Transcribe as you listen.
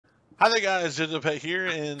Hi there guys, JojoPet here,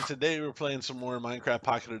 and today we're playing some more Minecraft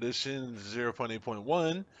Pocket Edition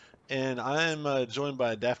 0.8.1, and I'm joined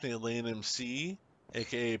by DaphneElaine MC,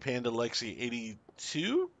 aka Panda Lexi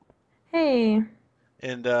 82, Hey.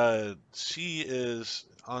 and she is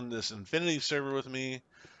on this Infinity server with me.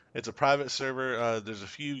 It's a private server. There's a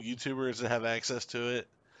few YouTubers that have access to it,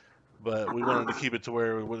 but we wanted to keep it to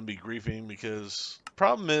where we wouldn't be griefing because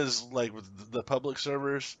problem is like with the public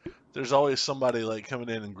servers, there's always somebody like coming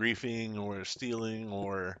in and griefing or stealing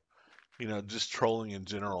or just trolling in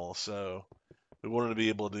general. So we wanted to be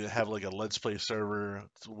able to have like a let's play server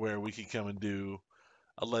where we could come and do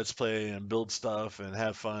a let's play and build stuff and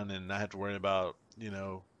have fun and not have to worry about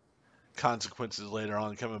consequences later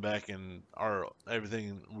on coming back and our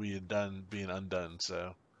everything we had done being undone.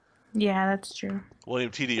 So Yeah, that's true. William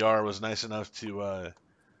TDR was nice enough to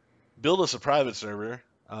build us a private server.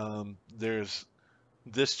 There's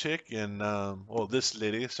this chick and well, this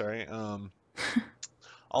lady, sorry.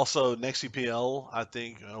 Also, next CPL, I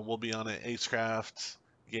think we'll be on it. Acecraft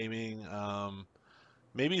Gaming,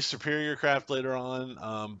 maybe Superior Craft later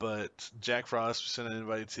on. But Jack Frost we sent an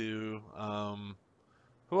invite to.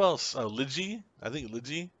 Who else? Oh, Ligi. I think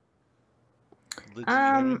Ligi. Ligi.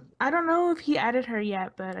 I mean, I don't know if he added her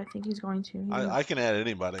yet, but I think he's going to. I can add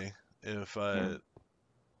anybody Yeah.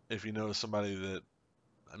 if you know somebody that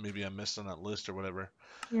maybe I missed on that list or whatever.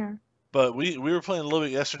 Yeah. But we were playing a little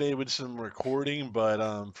bit yesterday with some recording,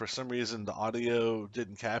 but for some reason the audio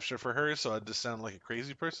didn't capture for her, so I just sounded like a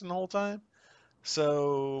crazy person the whole time.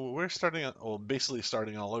 So we're well, basically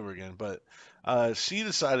starting all over again. But she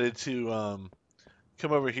decided to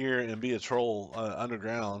come over here and be a troll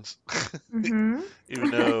underground, Mhm.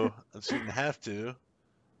 even though she didn't have to.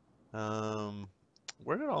 Um,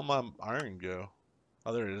 where did all my iron go?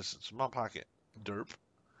 Oh, there it is. It's in my pocket. Derp.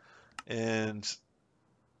 And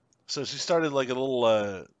so she started like a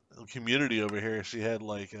little community over here. She had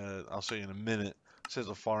like I'll show you in a minute. She has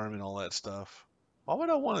a farm and all that stuff. Why would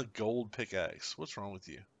I want a gold pickaxe? What's wrong with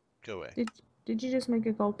you? Go away. did did you just make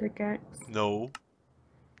a gold pickaxe? No.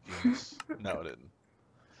 Yes. No, I didn't.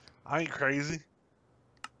 I ain't crazy.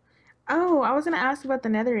 Oh, I was gonna ask about the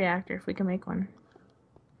nether reactor if we can make one.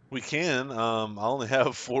 We can. I only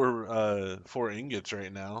have four ingots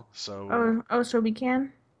right now, so Oh, so we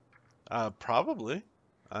can. probably.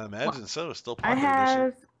 I Well, imagine so. It's still I Pocket Edition.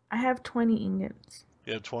 have I have 20 ingots.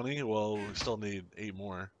 You have 20? Well, we still need eight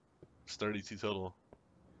more. It's 32 total.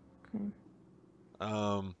 Okay.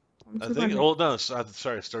 Um, I'm I still think. going to. Oh no,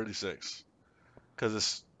 sorry, it's 36. Because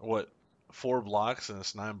it's what 4 blocks and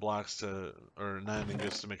it's 9 blocks to or 9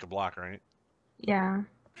 ingots to make a block, right? Yeah.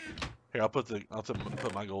 Here,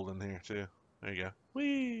 put my gold in here too. There you go.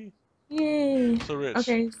 Whee! Yay. So rich.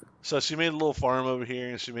 Okay. So she made a little farm over here,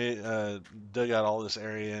 and she made dug out all this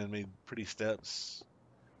area and made pretty steps.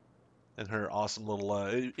 And her awesome little.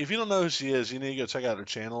 If you don't know who she is, you need to go check out her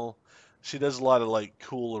channel. She does a lot of like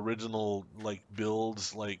cool original like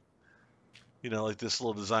builds, like like this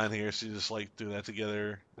little design here. She just like threw that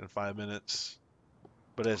together in 5 minutes.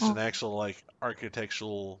 But it's Oh. an actual like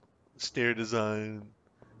architectural stair design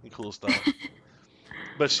and cool stuff.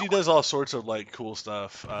 But she does all sorts of like cool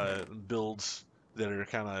stuff, builds that are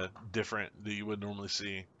kind of different that you would normally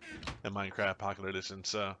see in Minecraft Pocket Edition.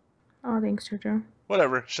 So Oh, thanks, Jojo.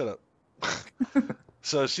 whatever, shut up.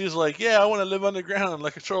 So she's like, yeah, I want to live underground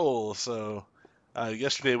like a troll. So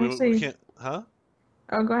yesterday we Actually, can't, huh?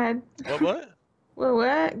 oh, go ahead. What? What?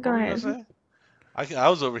 What Go were you gonna ahead. say? I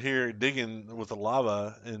was over here digging with the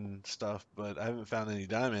lava and stuff, but I haven't found any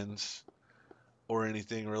diamonds or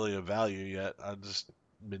anything really of value yet. I've just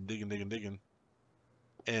been digging.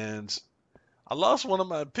 And I lost one of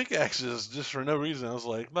my pickaxes just for no reason. I was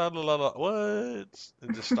like, la la la la, what?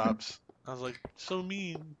 It just stops. I was like, so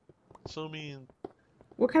mean, so mean.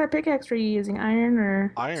 What kind of pickaxe were you using? Iron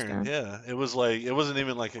or Iron, stone? yeah. It was like it wasn't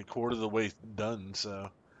even like a quarter of the way done. So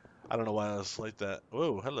I don't know why I was like that.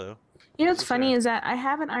 Whoa, hello. You know What's what's this funny here? is that I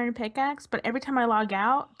have an iron pickaxe, but every time I log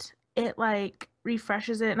out, it like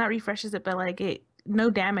refreshes it. Not refreshes it, but like it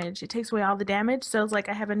no damage. It takes away all the damage. So it's like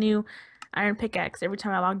I have a new iron pickaxe every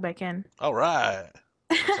time I log back in. All right,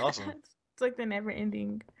 that's awesome. It's like the never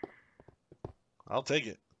ending. I'll take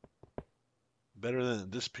it. Better than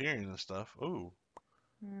disappearing and stuff. Oh,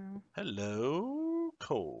 Yeah. hello,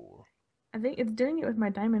 Cole. I think it's doing it with my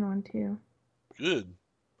diamond one too. Good.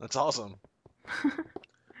 That's awesome. It's like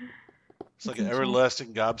It's an enchanted.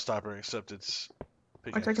 everlasting gobstopper, except it's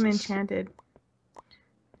Or it's like an pickaxes. enchanted.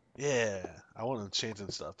 Yeah, I want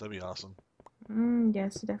enchanted stuff. That'd be awesome.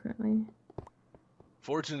 Yes, definitely.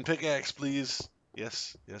 Fortune pickaxe, please.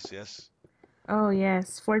 Yes, yes, yes. Oh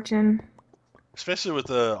yes, fortune. Especially with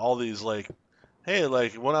all these like Hey,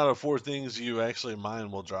 like 1 out of 4 things you actually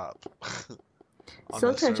mine will drop on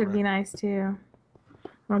Silk this touch would server. be nice too. I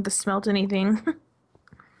don't have to smelt anything.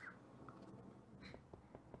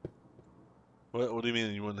 What do you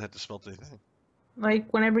mean you wouldn't have to smelt anything?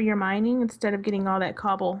 Like whenever you're mining, instead of getting all that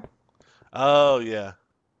cobble. Oh yeah,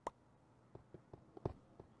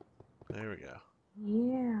 there we go. All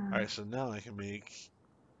Yeah. right, so now I can make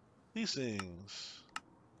these things.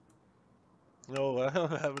 No, I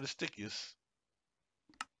don't have any stickies.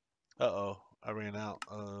 Uh-oh, I ran out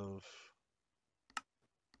of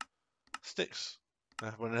sticks.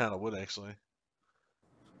 I ran out of wood actually.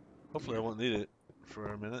 Hopefully I won't need it for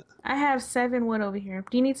a minute. I have 7 wood over here.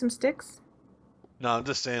 Do you need some sticks? No, I'm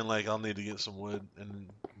just saying like I'll need to get some wood in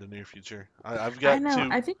the near future. I've I got know. two.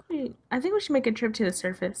 I think we should make a trip to the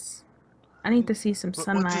surface. I need to see some What does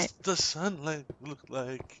sunlight. the sunlight look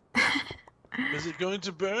like? Is it going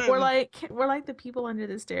to We're burn? like we're like the people under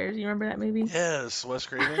the stairs. You remember that movie? Yes, Wes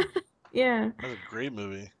Craven. Yeah. That's a great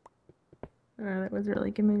movie. That was a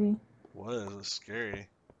really good movie. Was it's scary.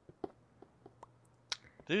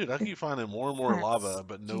 Dude, I keep finding more and more That's lava,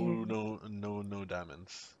 but no, scary. no, no, no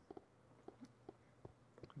diamonds.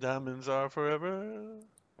 Diamonds are forever.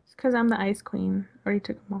 It's because I'm the ice queen. Already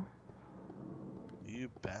took them all. You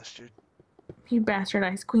bastard. You bastard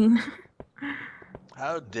ice queen.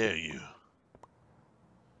 How dare you?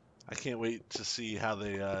 I can't wait to see how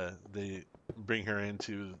they bring her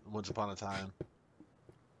into Once Upon a Time.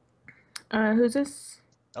 Who's this?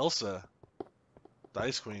 Elsa, the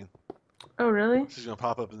Ice Queen. Oh, really? She's gonna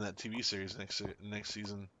pop up in that TV series next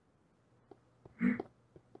season.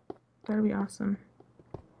 That'd be awesome.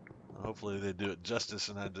 Hopefully they do it justice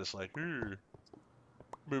and not just like,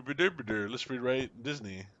 let's rewrite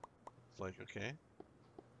Disney. It's like, okay.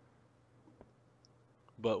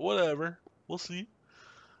 But whatever. We'll see.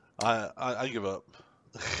 I give up.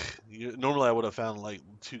 Normally I would have found like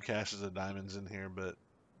 2 caches of diamonds in here, but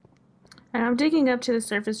I'm digging up to the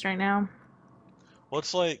surface right now.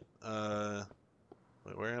 what's like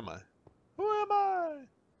wait, where am I? Who am I?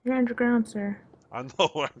 You're underground, sir. I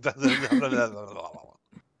know.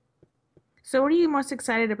 So, what are you most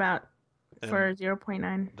excited about And for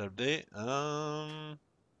 0.9? the update?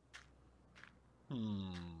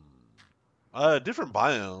 Hmm. Different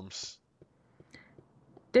biomes.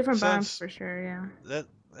 Different biomes Sounds for sure, yeah. that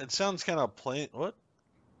it sounds kind of plain. What?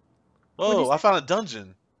 What'd you Whoa! I say? found a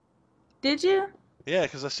dungeon. Did you? Yeah,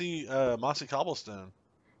 because I see mossy cobblestone.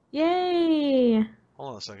 Yay!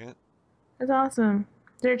 Hold on a second. That's awesome.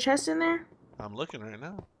 Is there a chest in there? I'm looking right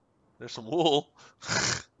now. There's some wool.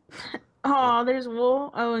 Uh, Oh, there's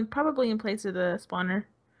wool. Oh, and probably in place of the spawner.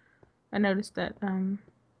 I noticed that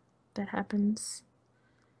that happens.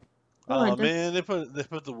 Oh, oh it does. man, they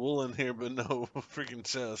put the wool in here, but no freaking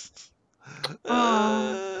chests.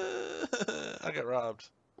 Oh, I got robbed.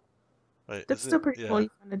 Wait, that's is it? still pretty cool. Yeah. You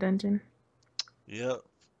found a dungeon. Yep.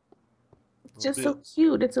 It's Little just so bit.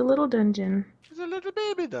 cute. It's a little dungeon. It's a little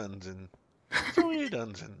baby dungeon. It's a wee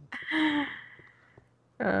dungeon.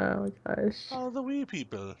 Oh my gosh. All the wee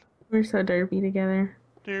people. We're so derpy together.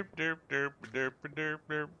 Derp derp derp derp derp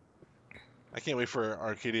derp. I can't wait for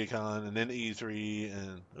ArcadiaCon and then E3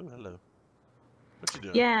 and oh hello. What you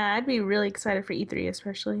doing? Yeah, I'd be really excited for E3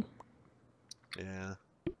 especially. Yeah,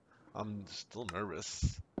 I'm still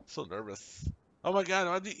nervous. So nervous. Oh my god,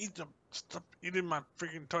 why'd you eat them? Stop eating my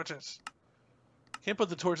freaking torches. Can't put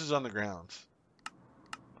the torches on the ground.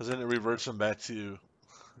 Because then it reverts them back to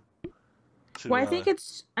Well, I think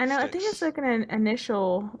I think it's sticks. like an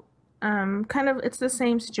initial, kind of, it's the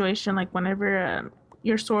same situation like whenever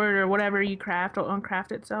your sword or whatever you craft will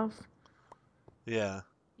uncraft itself. Yeah.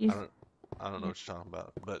 You, I don't I don't know yeah. what you're talking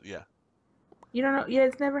about. But yeah. You don't know, yeah,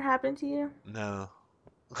 it's never happened to you? No.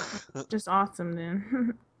 Just awesome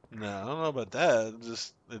then. No, I don't know about that.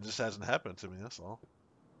 It just hasn't happened to me, that's all.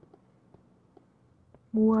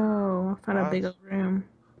 Whoa, I found a Why big old room.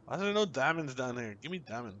 why is there no diamonds down here? Give me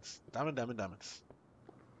diamonds. Diamonds.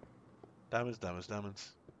 Diamonds, diamonds,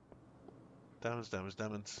 diamonds. Diamonds, diamonds,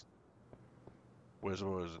 diamonds. Where's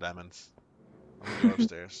the diamonds? I'm gonna go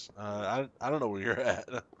upstairs. I don't know where you're at.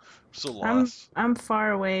 I'm so lost. I'm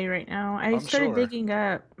far away right now. I I'm started sure. digging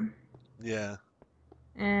up Yeah.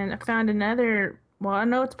 and I found another, well, I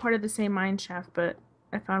know it's part of the same mine shaft, but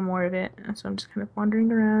I found more of it, so I'm just kind of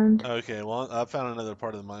wandering around. Okay, well I found another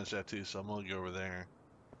part of the mine shaft too, so I'm gonna go over there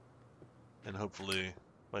and hopefully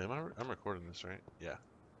wait, I'm recording this, right? Yeah.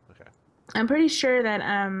 Okay. I'm pretty sure that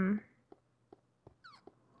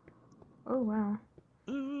oh wow.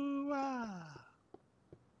 Ooh ah.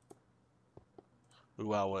 Ooh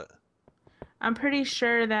wow what? I'm pretty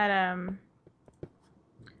sure that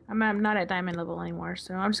I'm not at diamond level anymore,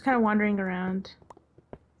 so I'm just kind of wandering around.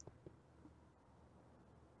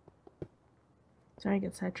 Sorry, I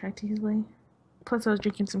get sidetracked easily. Plus, I was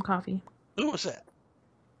drinking some coffee. Ooh, what's that?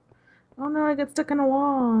 Oh no, I got stuck in a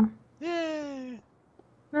wall. Yay!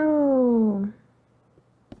 No.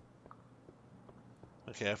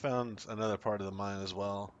 Okay, I found another part of the mine as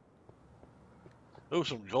well. Oh,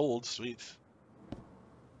 some gold, sweet.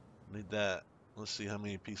 Need that. Let's see how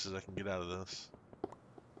many pieces I can get out of this.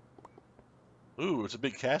 Ooh, it's a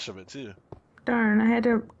big cache of it too. Darn, I had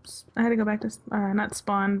to go back to not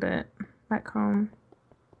spawn, but back home.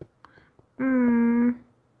 Hmm.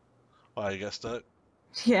 Oh, you got stuck?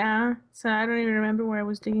 Yeah. So I don't even remember where I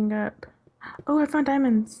was digging up. Oh, I found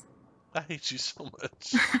diamonds. I hate you so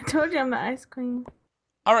much. I told you I'm the ice queen.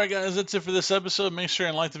 Alright guys, that's it for this episode. Make sure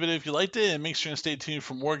and like the video if you liked it, and make sure and stay tuned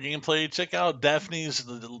for more gameplay. Check out Daphne's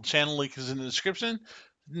little channel link is in the description.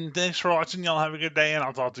 And thanks for watching, y'all have a good day, and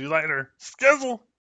I'll talk to you later. Skizzle!